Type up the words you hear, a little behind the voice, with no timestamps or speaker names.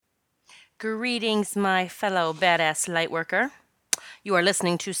Greetings, my fellow badass lightworker. You are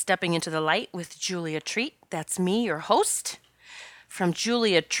listening to Stepping into the Light with Julia Treat. That's me, your host, from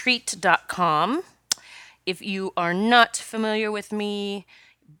juliatreat.com. If you are not familiar with me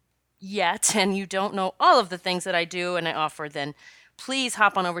yet and you don't know all of the things that I do and I offer, then please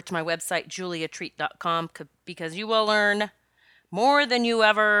hop on over to my website, juliatreat.com, because you will learn more than you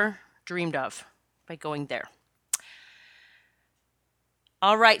ever dreamed of by going there.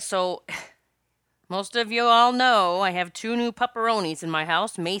 All right, so most of you all know I have two new pupperonis in my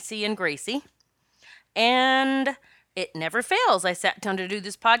house, Macy and Gracie. And it never fails. I sat down to do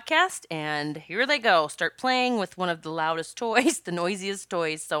this podcast, and here they go. Start playing with one of the loudest toys, the noisiest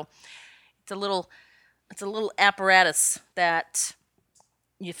toys. So it's a little apparatus that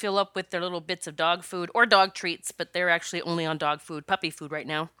you fill up with their little bits of dog food or dog treats, but they're actually only on dog food, puppy food right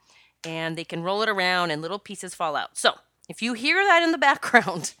now. And they can roll it around and little pieces fall out. So if you hear that in the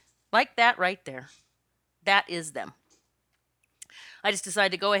background, like that right there, that is them. I just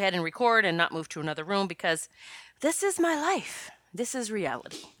decided to go ahead and record and not move to another room because this is my life. This is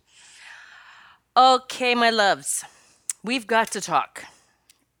reality. Okay, my loves, we've got to talk.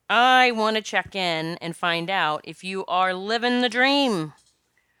 I want to check in and find out if you are living the dream.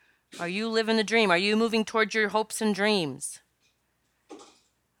 Are you living the dream? Are you moving towards your hopes and dreams?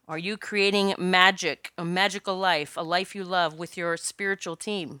 Are you creating magic, a magical life, a life you love with your spiritual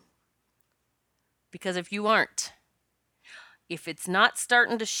team? Because if you aren't, if it's not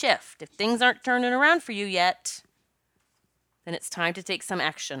starting to shift, if things aren't turning around for you yet, then it's time to take some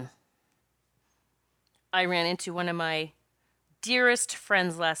action. I ran into one of my dearest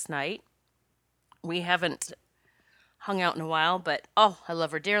friends last night. We haven't hung out in a while, but I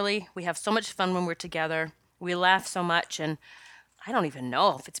love her dearly. We have so much fun when we're together. We laugh so much, and I don't even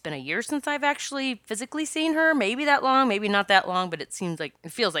know if it's been a year since I've actually physically seen her. Maybe that long, maybe not that long, but it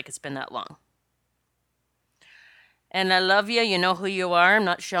feels like it's been that long. And I love you. You know who you are. I'm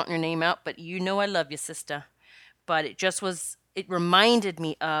not shouting your name out, but you know I love you, sister. But it reminded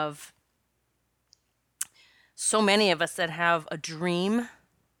me of so many of us that have a dream.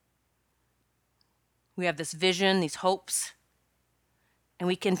 We have this vision, these hopes, and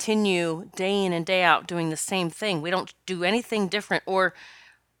we continue day in and day out doing the same thing. We don't do anything different, or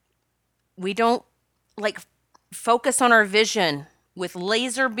we don't focus on our vision with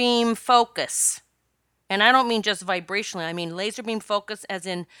laser beam focus. And I don't mean just vibrationally. I mean laser beam focus as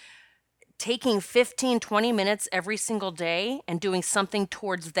in taking 15, 20 minutes every single day and doing something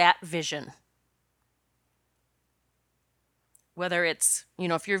towards that vision. Whether it's,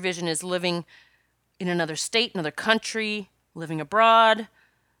 if your vision is living in another state, another country, living abroad,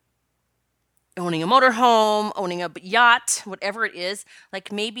 owning a motorhome, owning a yacht, whatever it is,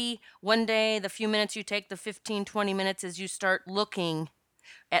 like maybe one day the few minutes you take, the 15, 20 minutes, as you start looking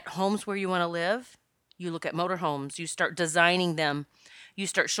at homes where you want to live, you look at motorhomes, you start designing them, you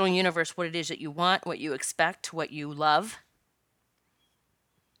start showing the universe what it is that you want, what you expect, what you love.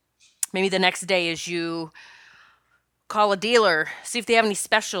 Maybe the next day is you call a dealer, see if they have any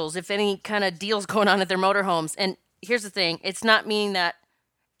specials, if any kind of deals going on at their motorhomes. And here's the thing, it's not meaning that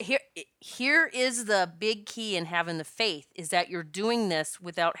here is the big key in having the faith, is that you're doing this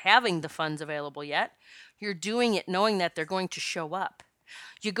without having the funds available yet. You're doing it knowing that they're going to show up.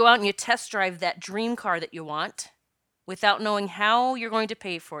 You go out and you test drive that dream car that you want without knowing how you're going to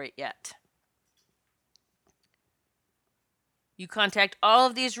pay for it yet. You contact all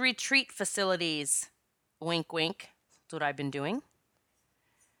of these retreat facilities. Wink, wink. That's what I've been doing.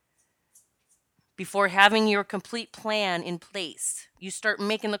 Before having your complete plan in place, you start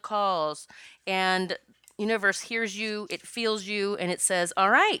making the calls, and universe hears you, it feels you, and it says,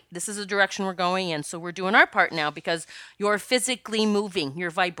 all right, this is the direction we're going in. So we're doing our part now because you're physically moving, you're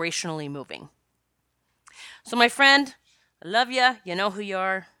vibrationally moving. So my friend, I love you. You know who you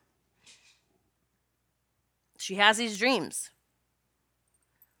are. She has these dreams,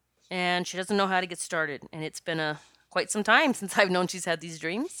 and she doesn't know how to get started. And it's been quite some time since I've known she's had these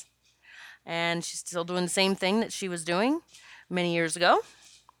dreams. And she's still doing the same thing that she was doing many years ago.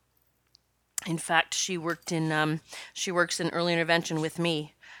 In fact, she works in early intervention with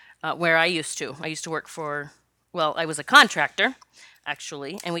me, where I used to work I was a contractor,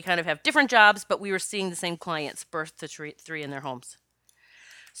 actually, and we kind of have different jobs, but we were seeing the same clients, birth to three in their homes.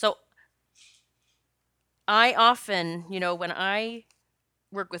 So I often, when I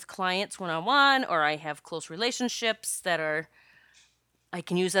work with clients one-on-one, or I have close relationships that I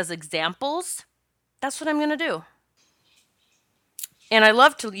can use as examples, that's what I'm going to do. And I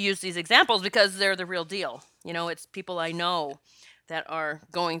love to use these examples because they're the real deal. It's people I know that are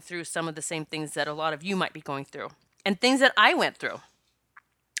going through some of the same things that a lot of you might be going through, and things that I went through.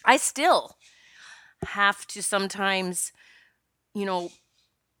 I still have to sometimes, you know,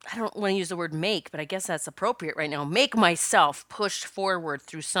 I don't want to use the word make, but I guess that's appropriate right now. Make myself push forward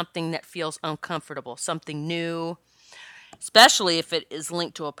through something that feels uncomfortable, something new, especially if it is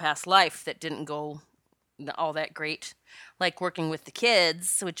linked to a past life that didn't go all that great. Like working with the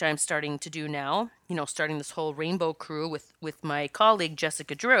kids, which I'm starting to do now, starting this whole rainbow crew with my colleague,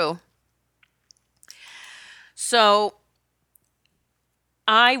 Jessica Drew. So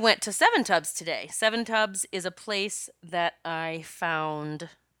I went to Seven Tubs today. Seven Tubs is a place that I found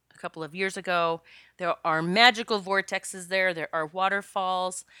a couple of years ago. There are magical vortexes there. There are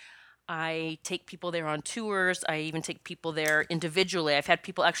waterfalls. I take people there on tours. I even take people there individually. I've had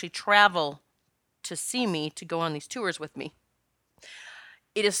people actually travel to see me to go on these tours with me.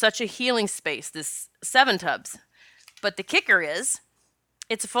 It is such a healing space, this Seven Tubs. But the kicker is,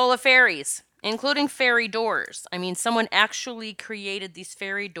 it's full of fairies, including fairy doors. I mean, someone actually created these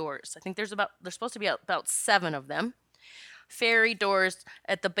fairy doors. I think there's supposed to be about 7 of them. Fairy doors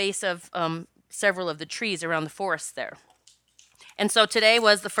at the base of several of the trees around the forest there. And so today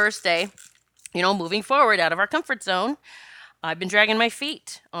was the first day, moving forward out of our comfort zone. I've been dragging my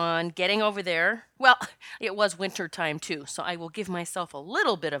feet on getting over there. Well, it was winter time too, so I will give myself a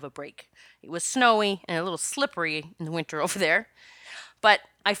little bit of a break. It was snowy and a little slippery in the winter over there. But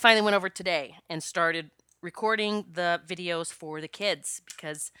I finally went over today and started recording the videos for the kids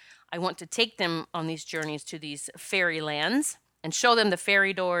because I want to take them on these journeys to these fairy lands and show them the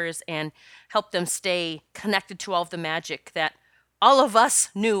fairy doors and help them stay connected to all of the magic that all of us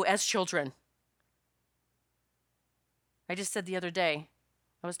knew as children. I just said the other day,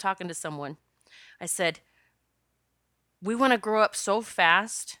 I was talking to someone. I said, we want to grow up so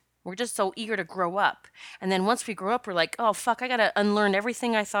fast. We're just so eager to grow up. And then once we grow up, we're like, oh, fuck, I got to unlearn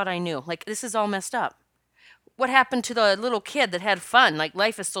everything I thought I knew. Like, this is all messed up. What happened to the little kid that had fun? Like,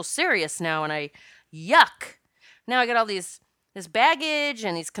 life is so serious now, and yuck. Now I got all this baggage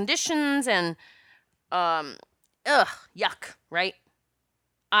and these conditions and, yuck, right?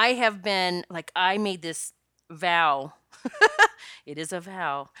 I have been, I made this vow. It is a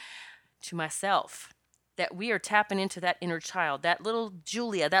vow to myself that we are tapping into that inner child, that little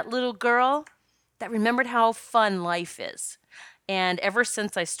Julia, that little girl that remembered how fun life is. And ever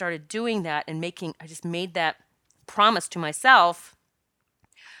since I started doing that and I just made that promise to myself,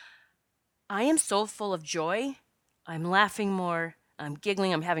 I am so full of joy. I'm laughing more. I'm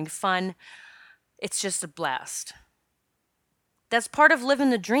giggling. I'm having fun. It's just a blast. That's part of living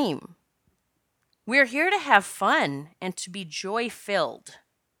the dream. We're here to have fun and to be joy-filled.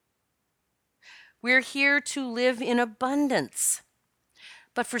 We're here to live in abundance.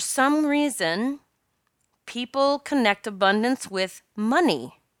 But for some reason, people connect abundance with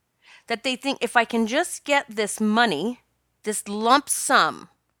money. That they think if I can just get this money, this lump sum,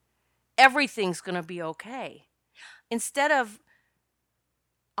 everything's going to be okay. Instead of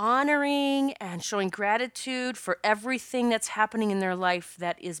honoring and showing gratitude for everything that's happening in their life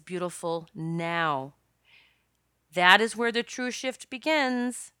that is beautiful now. That is where the true shift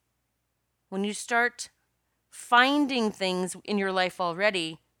begins. When you start finding things in your life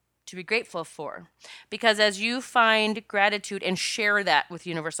already to be grateful for. Because as you find gratitude and share that with the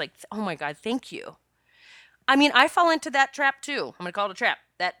universe, like, oh my God, thank you. I mean, I fall into that trap too. I'm going to call it a trap,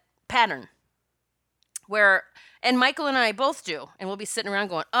 that pattern. And Michael and I both do. And we'll be sitting around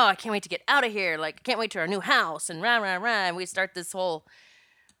going, oh, I can't wait to get out of here. Like, I can't wait to our new house and rah, rah, rah. And we start this whole,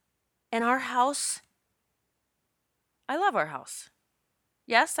 and our house, I love our house.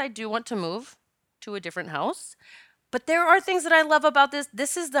 Yes, I do want to move to a different house. But there are things that I love about this.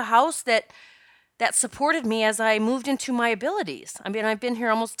 This is the house that supported me as I moved into my abilities. I mean, I've been here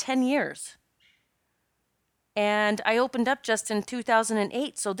almost 10 years. And I opened up just in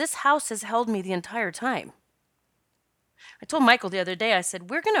 2008. So this house has held me the entire time. I told Michael the other day, I said,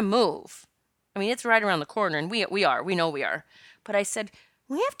 we're going to move. I mean, it's right around the corner, and we know we are. But I said,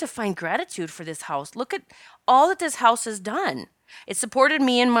 we have to find gratitude for this house. Look at all that this house has done. It supported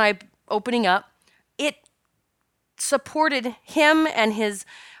me in my opening up. It supported him and his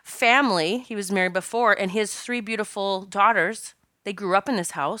family. He was married before, and his 3 beautiful daughters. They grew up in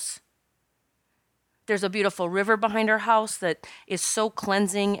this house. There's a beautiful river behind our house that is so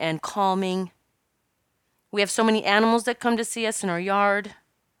cleansing and calming. We have so many animals that come to see us in our yard.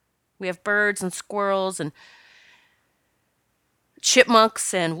 We have birds and squirrels and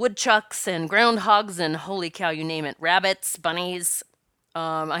chipmunks and woodchucks and groundhogs and holy cow, you name it. Rabbits, bunnies.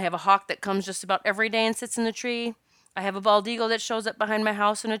 I have a hawk that comes just about every day and sits in the tree. I have a bald eagle that shows up behind my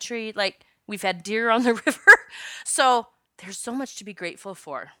house in a tree. Like, we've had deer on the river. So there's so much to be grateful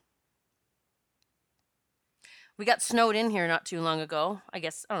for. We got snowed in here not too long ago. I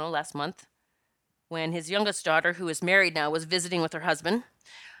guess, I don't know, last month, when his youngest daughter, who is married now, was visiting with her husband.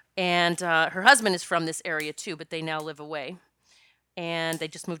 And her husband is from this area too, but they now live away. And they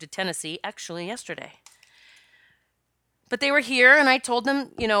just moved to Tennessee, actually, yesterday. But they were here, and I told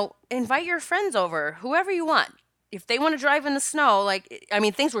them, invite your friends over, whoever you want. If they want to drive in the snow,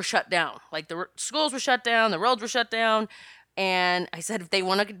 things were shut down. Like the schools were shut down, the roads were shut down. And I said, if they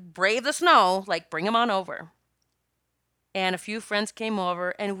want to brave the snow, bring them on over. And a few friends came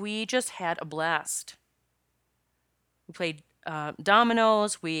over, and we just had a blast. We played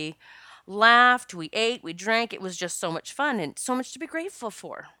dominoes, we laughed, we ate, we drank. It was just so much fun and so much to be grateful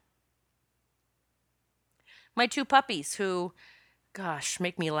for. My two puppies, who, gosh,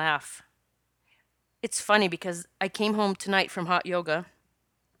 make me laugh. It's funny because I came home tonight from hot yoga,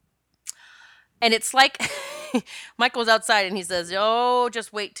 and it's like Michael was outside and he says, "Oh,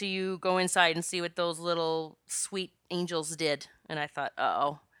 just wait till you go inside and see what those little sweet angels did." And I thought,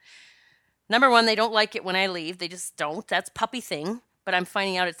 uh-oh. Number one, they don't like it when I leave. They just don't. That's puppy thing. But I'm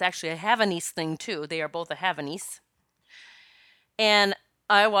finding out it's actually a Havanese thing too. They are both a Havanese. And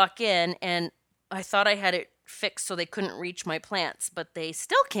I walk in, and I thought I had it fixed so they couldn't reach my plants, but they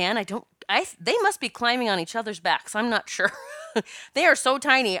still can. They must be climbing on each other's backs. I'm not sure. They are so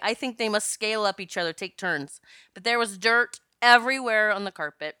tiny. I think they must scale up each other, take turns. But there was dirt everywhere on the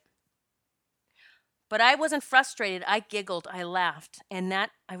carpet. But I wasn't frustrated. I giggled. I laughed. And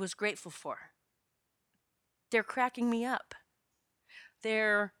that I was grateful for. They're cracking me up.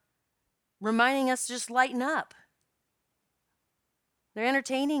 They're reminding us to just lighten up. They're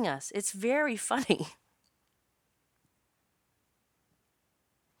entertaining us. It's very funny.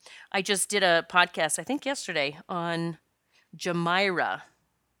 I just did a podcast, I think yesterday, on Jemira.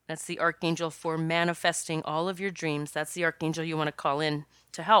 That's the archangel for manifesting all of your dreams. That's the archangel you want to call in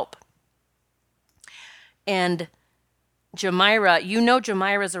to help. And Jemira,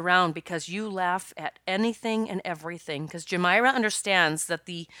 Jemira's around because you laugh at anything and everything. Because Jemira understands that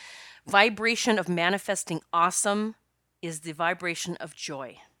the vibration of manifesting awesome is the vibration of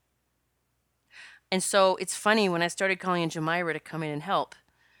joy. And so it's funny when I started calling in Jemira to come in and help,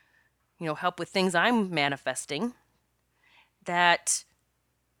 help with things I'm manifesting, that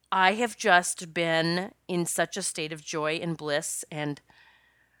I have just been in such a state of joy and bliss. And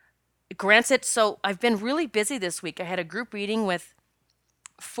granted, so I've been really busy this week. I had a group reading with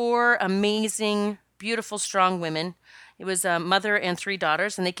 4 amazing, beautiful, strong women. It was a mother and 3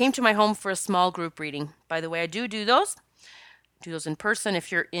 daughters, and they came to my home for a small group reading. By the way, I do those. Do those in person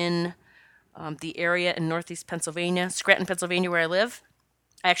if you're in the area in Northeast Pennsylvania, Scranton, Pennsylvania, where I live.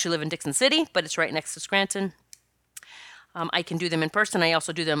 I actually live in Dixon City, but it's right next to Scranton. I can do them in person. I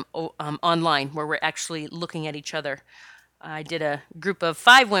also do them online, where we're actually looking at each other. I did a group of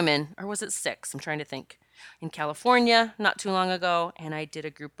 5 women, or was it 6? I'm trying to think. In California, not too long ago, and I did a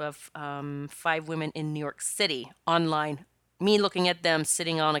group of 5 women in New York City, online. Me looking at them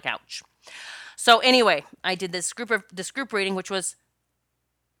sitting on a couch. So anyway, I did this group reading, which was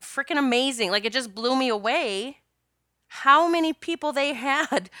freaking amazing. It just blew me away how many people they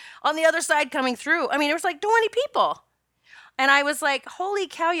had on the other side coming through. I mean, it was 20 people. And I was like, holy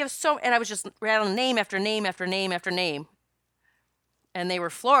cow, you have and I was just rattling name after name after name after name. And they were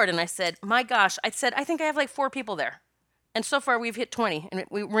floored. And I said, my gosh, I think I have 4 people there. And so far we've hit 20, and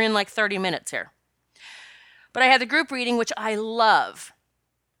we're in 30 minutes here. But I had the group reading, which I love.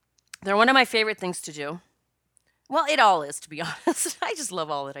 They're one of my favorite things to do. Well, it all is, to be honest. I just love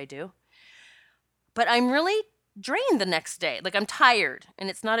all that I do. But I'm really drained the next day. I'm tired. And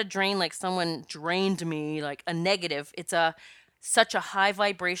it's not a drain like someone drained me, like a negative. It's such a high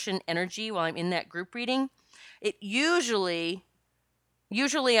vibration energy while I'm in that group reading. It usually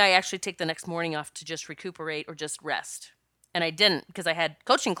I actually take the next morning off to just recuperate or just rest. And I didn't, because I had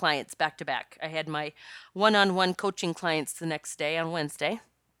coaching clients back to back. I had my one-on-one coaching clients the next day on Wednesday,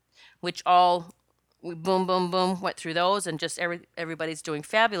 which all boom, boom, boom, went through those, and just everybody's doing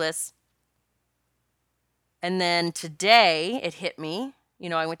fabulous. And then today it hit me.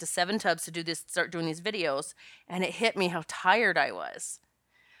 I went to 7 Tubs to start doing these videos, and it hit me how tired I was.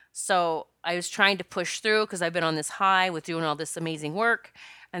 So I was trying to push through because I've been on this high with doing all this amazing work.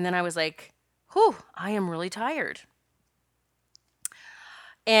 And then I was like, whew, I am really tired.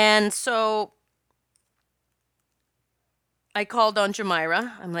 And so I called on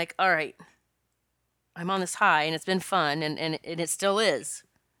Jemira. I'm like, all right, I'm on this high, and it's been fun, and it still is.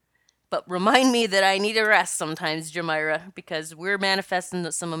 But remind me that I need a rest sometimes, Jemira, because we're manifesting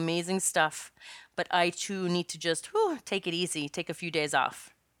some amazing stuff. But I, too, need to just take it easy, take a few days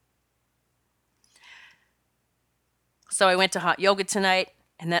off. So I went to hot yoga tonight,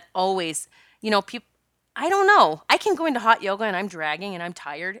 and that always, I don't know. I can go into hot yoga and I'm dragging and I'm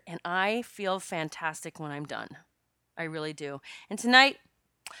tired and I feel fantastic when I'm done. I really do. And tonight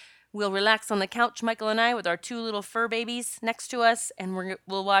we'll relax on the couch, Michael and I, with our two little fur babies next to us, and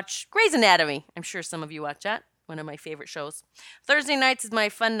we'll watch Grey's Anatomy. I'm sure some of you watch that. One of my favorite shows. Thursday nights is my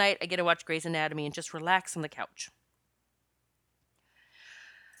fun night. I get to watch Grey's Anatomy and just relax on the couch.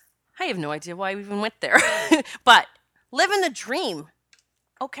 I have no idea why we even went there. But living the dream.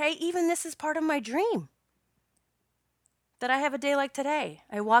 Okay, even this is part of my dream. That I have a day like today.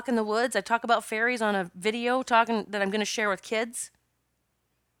 I walk in the woods. I talk about fairies on a video talking that I'm going to share with kids.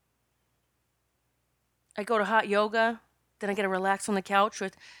 I go to hot yoga. Then I get to relax on the couch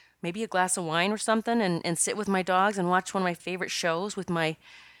with maybe a glass of wine or something and sit with my dogs and watch one of my favorite shows with my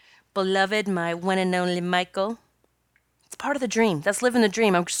beloved, my one and only Michael. It's part of the dream. That's living the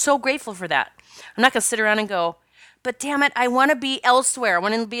dream. I'm so grateful for that. I'm not going to sit around and go, but damn it, I want to be elsewhere. I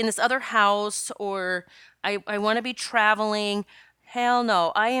want to be in this other house, or I want to be traveling. Hell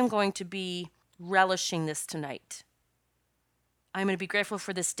no. I am going to be relishing this tonight. I'm going to be grateful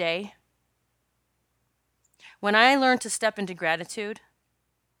for this day. When I learned to step into gratitude,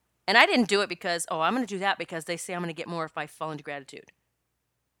 and I didn't do it because, I'm going to do that because they say I'm going to get more if I fall into gratitude.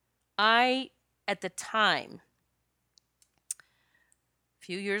 At the time, a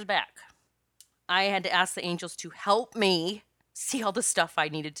few years back, I had to ask the angels to help me see all the stuff I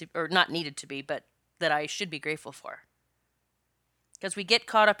needed to, or not needed to be, but that I should be grateful for. Because we get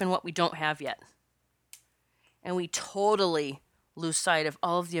caught up in what we don't have yet. And we totally lose sight of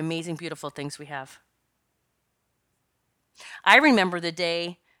all of the amazing, beautiful things we have. I remember the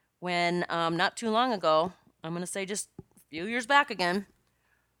day when, not too long ago, I'm going to say just a few years back again,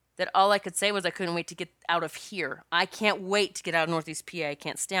 that all I could say was I couldn't wait to get out of here. I can't wait to get out of Northeast PA. I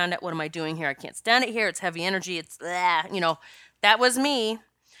can't stand it. What am I doing here? I can't stand it here. It's heavy energy. It's, that was me.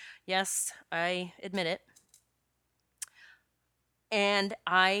 Yes, I admit it. And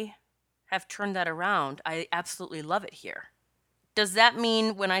I have turned that around. I absolutely love it here. Does that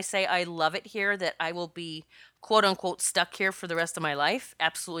mean when I say I love it here that I will be quote unquote stuck here for the rest of my life?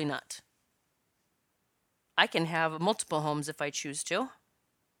 Absolutely not. I can have multiple homes if I choose to,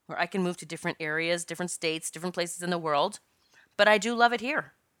 or I can move to different areas, different states, different places in the world, but I do love it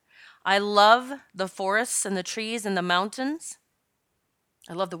here. I love the forests and the trees and the mountains.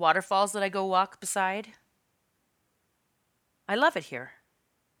 I love the waterfalls that I go walk beside. I love it here.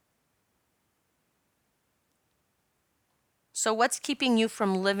 So what's keeping you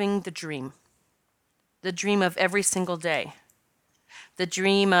from living the dream? The dream of every single day. The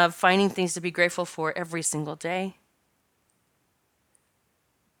dream of finding things to be grateful for every single day.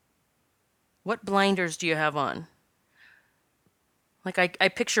 What blinders do you have on? Like I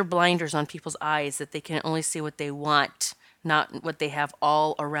picture blinders on people's eyes that they can only see what they want, not what they have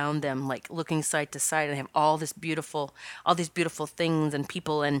all around them, like looking side to side and have all these beautiful things and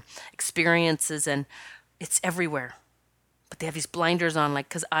people and experiences, and it's everywhere. But they have these blinders on, like,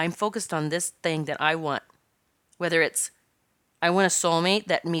 because I'm focused on this thing that I want. Whether it's I want a soulmate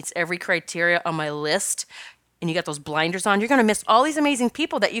that meets every criteria on my list, and you got those blinders on, you're going to miss all these amazing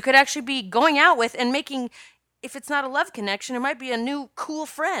people that you could actually be going out with and making, if it's not a love connection, it might be a new cool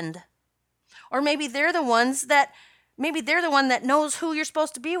friend. Or maybe they're the one that knows who you're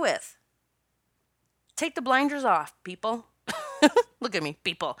supposed to be with. Take the blinders off, people. Look at me,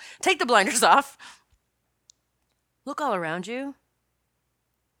 people. Take the blinders off. Look all around you.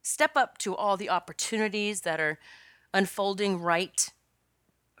 Step up to all the opportunities that are unfolding right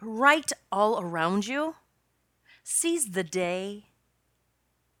all around you. Seize the day.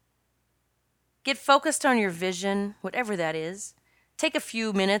 Get focused on your vision, whatever that is. Take a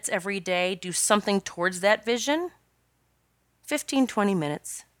few minutes every day, do something towards that vision. 15, 20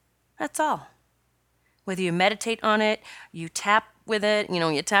 minutes. That's all. Whether you meditate on it, you tap with it,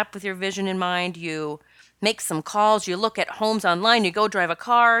 you tap with your vision in mind, you make some calls, you look at homes online, you go drive a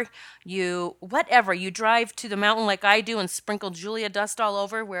car, you drive to the mountain like I do and sprinkle Julia dust all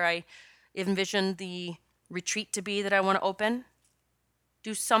over where I envision the retreat to be that I want to open.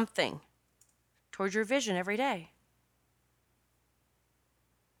 Do something towards your vision every day.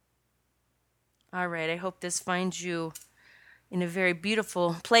 All right, I hope this finds you in a very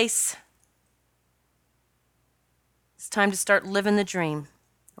beautiful place. It's time to start living the dream.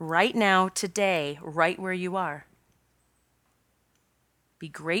 Right now, today, right where you are. Be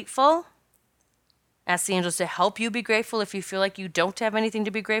grateful. Ask the angels to help you be grateful. If you feel like you don't have anything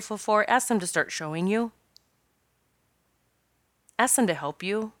to be grateful for, ask them to start showing you. Ask them to help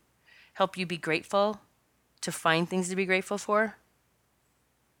you be grateful, to find things to be grateful for.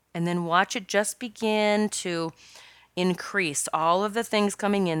 And then watch it just begin to increase all of the things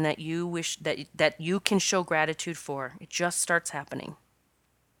coming in that you wish that you can show gratitude for. It just starts happening.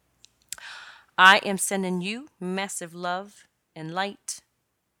 I am sending you massive love and light,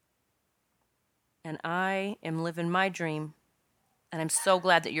 and I am living my dream, and I'm so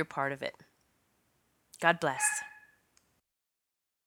glad that you're part of it. God bless.